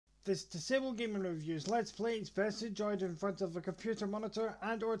This Disabled Gaming Reviews Let's Play is best enjoyed in front of a computer monitor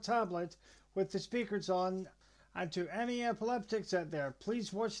and or tablet with the speakers on. And to any epileptics out there,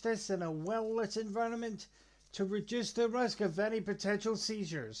 please watch this in a well-lit environment to reduce the risk of any potential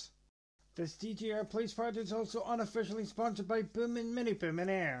seizures. This DGR Police part is also unofficially sponsored by Boom and Mini Boom in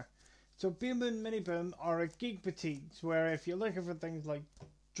Air. So Boom and Mini Boom are a geek boutiques where if you're looking for things like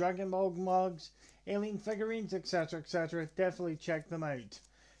Dragon Ball mugs, alien figurines, etc, definitely check them out.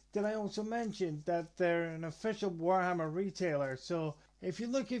 Did I also mention that they're an official Warhammer retailer, so if you're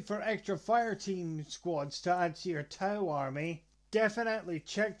looking for extra fire team squads to add to your Tau army, definitely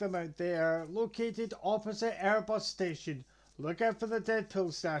check them out. They are located opposite Airbus Station. Look out for the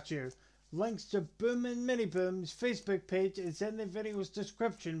Deadpool statue. Links to Boom and Mini Boom's Facebook page is in the video's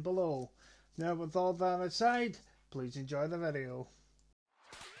description below. Now with all that aside, please enjoy the video.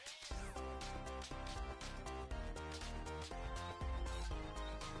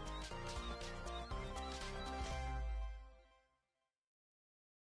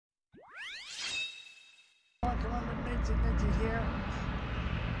 Ninja here,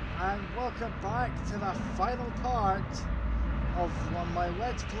 and welcome back to the final part of my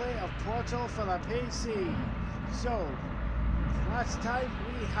Let's Play of Portal for the PC. So, last time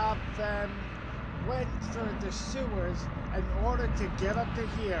we have went through the sewers in order to get up to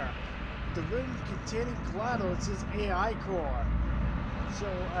here, the room containing Glados' AI core.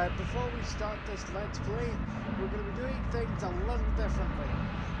 So, before we start this Let's Play, we're going to be doing things a little differently.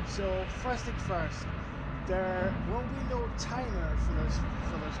 So, first things first. There will be no timer for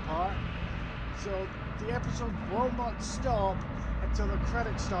this part, so the episode will not stop until the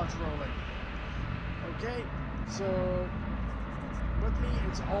credits starts rolling. Okay, so with me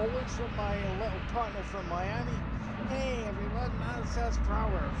it's always from my little partner from Miami. Hey everyone, Manifest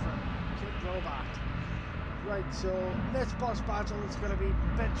Brower from Kid Robot. Right, so this boss battle is going to be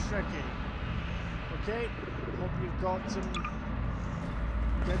a bit tricky. Okay, hope you've got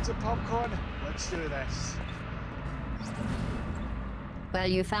get some popcorn. Let's do this. Well,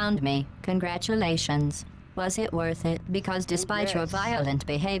 you found me. Congratulations. Was it worth it? Because despite your violent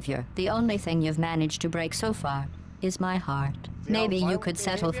behavior, the only thing you've managed to break so far is my heart. Maybe you could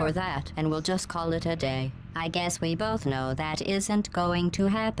settle for that, and we'll just call it a day. I guess we both know that isn't going to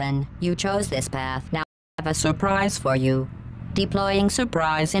happen. You chose this path. Now I have a surprise for you. Deploying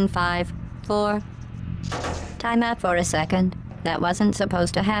surprise in 5, 4... Time out for a second. That wasn't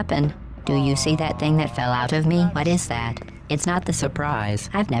supposed to happen. Do you see that thing that fell out of me? What is that? It's not the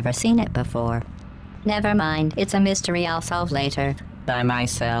surprise. I've never seen it before. Never mind. It's a mystery I'll solve later. By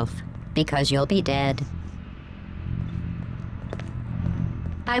myself. Because you'll be dead.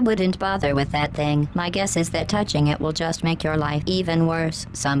 I wouldn't bother with that thing. My guess is that touching it will just make your life even worse,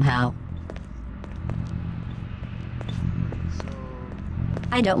 somehow.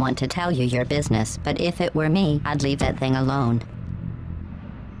 I don't want to tell you your business, but if it were me, I'd leave that thing alone.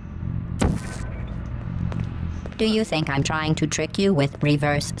 Do you think I'm trying to trick you with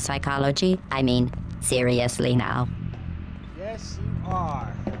reverse psychology? I mean, seriously now. Yes, you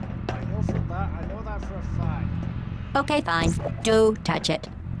are. I know that for a fact. Okay, fine. Do touch it.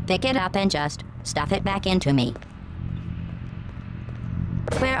 Pick it up and just stuff it back into me.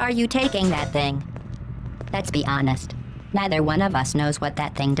 Where are you taking that thing? Let's be honest. Neither one of us knows what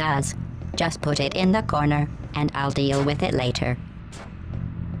that thing does. Just put it in the corner, and I'll deal with it later.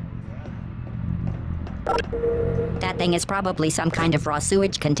 That thing is probably some kind of raw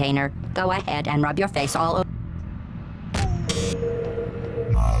sewage container. Go ahead and rub your face all over.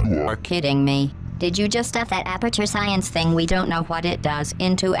 You're kidding me. Did you just stuff that Aprture Science thing, we don't know what it does,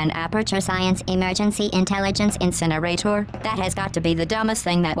 into an Aprture Science Emergency Intelligence Incinerator? That has got to be the dumbest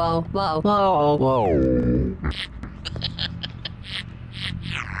thing that— Whoa.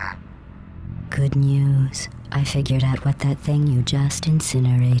 Good news. I figured out what that thing you just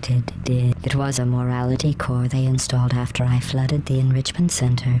incinerated did. It was a morality core they installed after I flooded the enrichment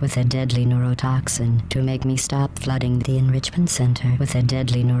center with a deadly neurotoxin to make me stop flooding the enrichment center with a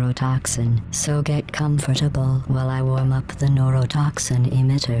deadly neurotoxin. So get comfortable while I warm up the neurotoxin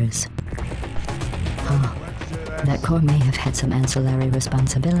emitters. That core may have had some ancillary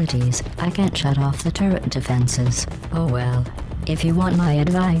responsibilities. I can't shut off the turret defenses. Oh well. If you want my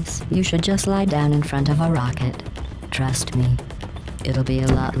advice, you should just lie down in front of a rocket. Trust me, it'll be a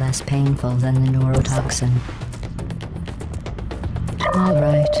lot less painful than the neurotoxin.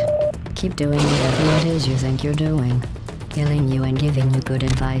 Alright, keep doing whatever it is you think you're doing. Killing you and giving you good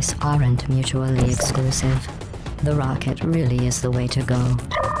advice aren't mutually exclusive. The rocket really is the way to go.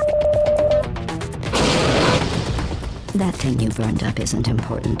 That thing you burned up isn't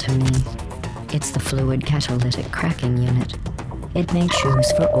important to me. It's the fluid catalytic cracking unit. It made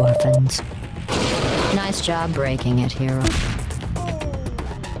shoes for orphans. Nice job breaking it, hero.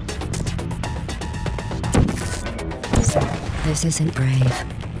 This isn't brave.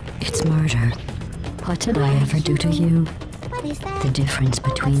 It's murder. What did I ever do to you? What is that? The difference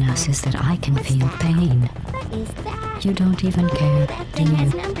between us is that I can feel pain. What is that? You don't even care, That do thing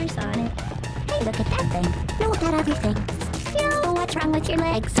has you? numbers on it. Hey, look at that thing. No, that other thing. Yo, what's wrong with your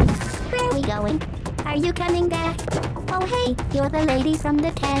legs? Where are we going? Are you coming back? Oh, hey, you're the lady from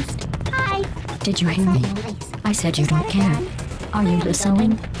the test. Hi. Did you hear me? I said you don't care. Are you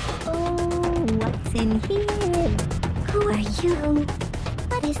listening? Oh, what's in here? Who are you?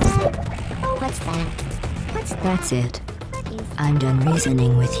 What is that? Oh, what's that? What's that? That's it. What is I'm done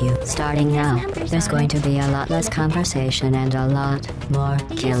reasoning with you. Starting now, there's going to be a lot less conversation and a lot more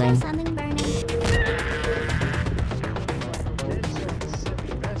Do you killing. smell something burning?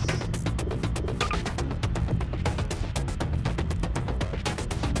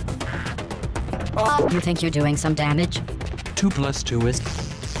 You think you're doing some damage? 2 + 2 is...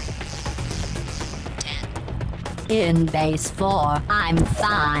 In base 4, I'm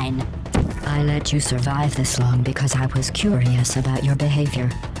fine. I let you survive this long because I was curious about your behavior.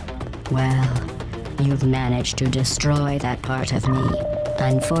 Well, you've managed to destroy that part of me.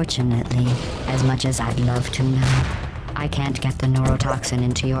 Unfortunately, as much as I'd love to now, I can't get the neurotoxin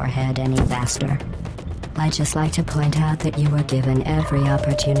into your head any faster. I'd just like to point out that you were given every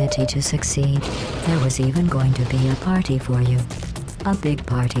opportunity to succeed. There was even going to be a party for you. A big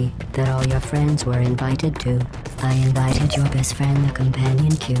party that all your friends were invited to. I invited your best friend, the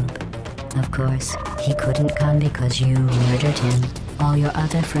Companion Cube. Of course, he couldn't come because you murdered him. All your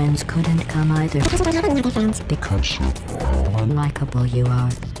other friends couldn't come either. Because unlikable you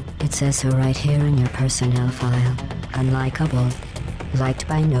are. It says so right here in your personnel file. Unlikable. Liked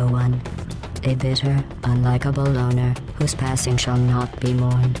by no one. A bitter, unlikable loner whose passing shall not be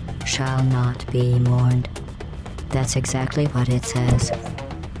mourned. Shall not be mourned. That's exactly what it says.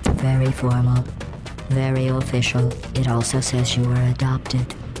 Very formal. Very official. It also says you were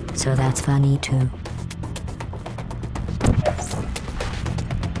adopted. So that's funny too.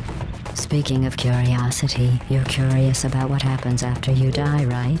 Speaking of curiosity, you're curious about what happens after you die,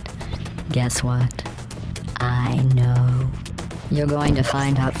 right? Guess what? I know. You're going to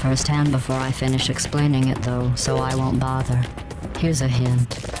find out firsthand before I finish explaining it though, so I won't bother. Here's a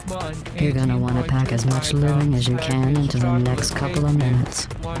hint. You're gonna want to pack as much living as you can into the next couple of minutes.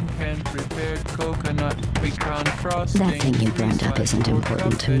 That thing you burned up isn't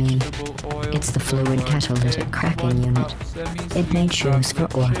important to me. It's the fluid catalytic cracking unit. It made shoes for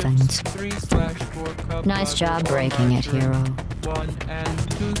orphans. Nice job breaking it, hero. 1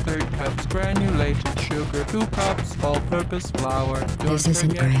 2/3 cups granulated sugar, 2 cups all-purpose flour. This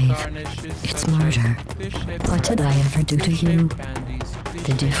isn't brave. It's murder. What did I ever do to you?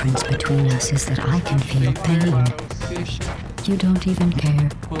 The difference between us is that I can feel pain. You don't even care,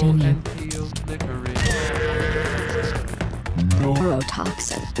 do you?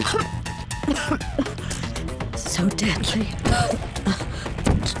 Neurotoxin. So deadly.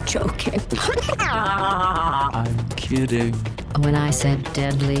 Joking. I'm kidding. When I said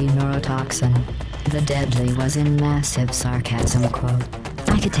deadly neurotoxin, the deadly was in massive sarcasm quote.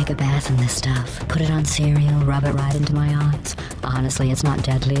 I could take a bath in this stuff, put it on cereal, rub it right into my eyes. Honestly, it's not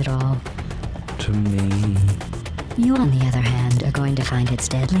deadly at all. To me. You, on the other hand, are going to find its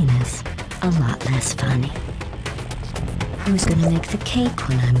deadliness a lot less funny. Who's gonna make the cake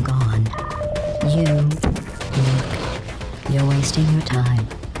when I'm gone? You. Look, you're wasting your time.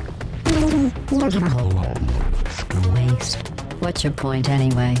 Waste. What's your point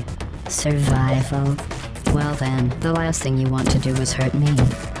anyway? Survival. Well then, the last thing you want to do is hurt me.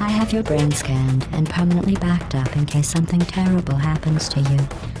 I have your brain scanned and permanently backed up in case something terrible happens to you.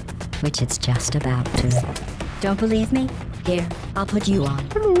 Which it's just about to. Don't believe me? Here, I'll put you on.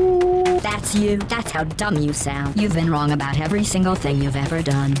 That's you. That's how dumb you sound. You've been wrong about every single thing you've ever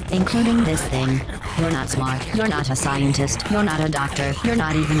done, including this thing. You're not smart. You're not a scientist. You're not a doctor. You're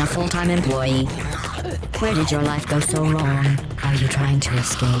not even a full-time employee. Where did your life go so wrong? Are you trying to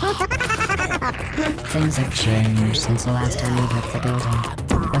escape? Things have changed since the last time you left the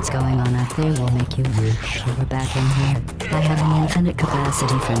building. What's going on out there will make you wish you were back in here. I have an infinite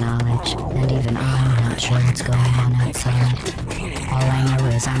capacity for knowledge, and even I'm not sure what's going on outside. All I know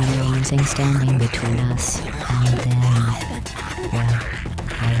is I'm the only thing standing between us and them. Well,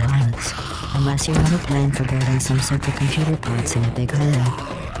 I was. Unless you have a plan for building some supercomputer parts in a big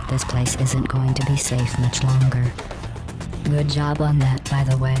hurry, this place isn't going to be safe much longer. Good job on that, by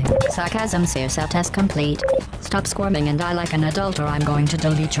the way. Sarcasm, Seer self-test complete. Stop squirming and die like an adult or I'm going to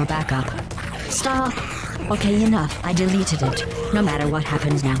delete your backup. Stop! Okay, enough. I deleted it. No matter what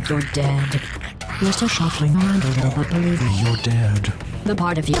happens now, you're dead. You're still shuffling around a little, but believe me, You're dead. the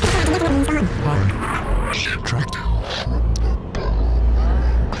part of you. Tracked.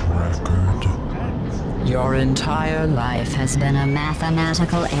 Record. Your entire life has been a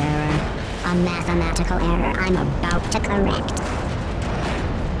mathematical error. A mathematical error I'm about to correct.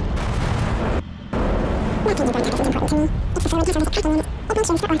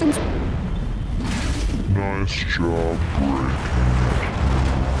 Nice job, Rick.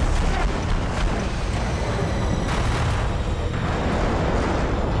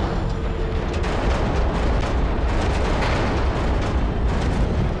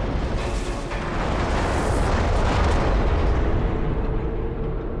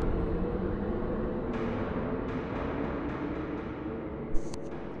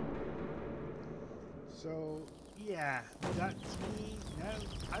 So, yeah, that's me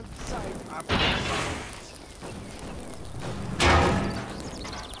now outside Aprture.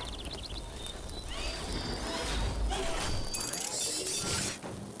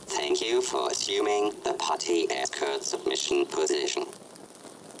 Thank you for assuming the putty escort submission position.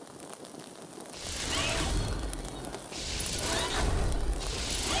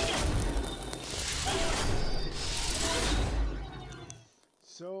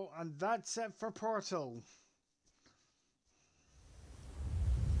 So, and that's it for Portal.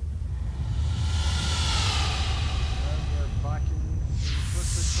 Now we're back in the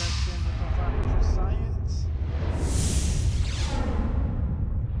first section of Aprture Science.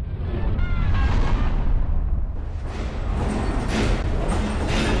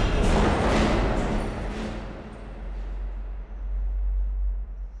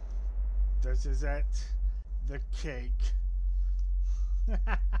 This is it. The cake.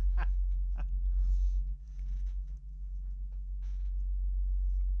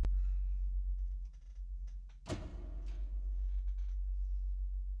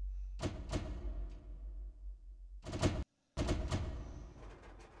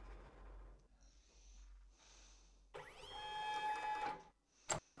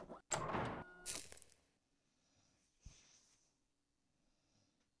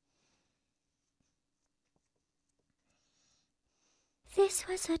 This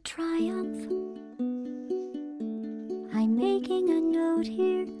was a triumph. I'm making a note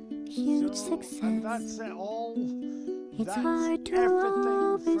here. Huge success. And that's it all. It's That's hard to everything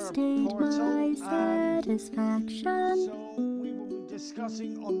for overstate Portal, my and satisfaction. so we will be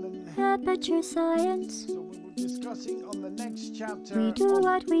discussing on the Aperture Science. So we will be discussing on the next chapter We do of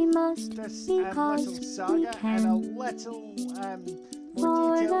what we must this because little we saga and a can. little For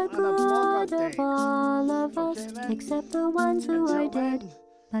more the detail and a blog good of update. all of us, Okay, then. except the ones who Until are dead. then,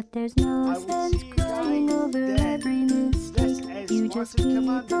 But there's I no will sense see you crying guys over then. every This mistake. is You just Spartan keep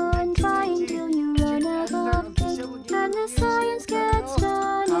Commander on trying 1980, till you run Chief out Editor of of ink. Facility And the Reviews. science gets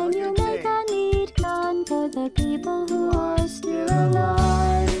done, Have a and you good make day. a neat gun for the people who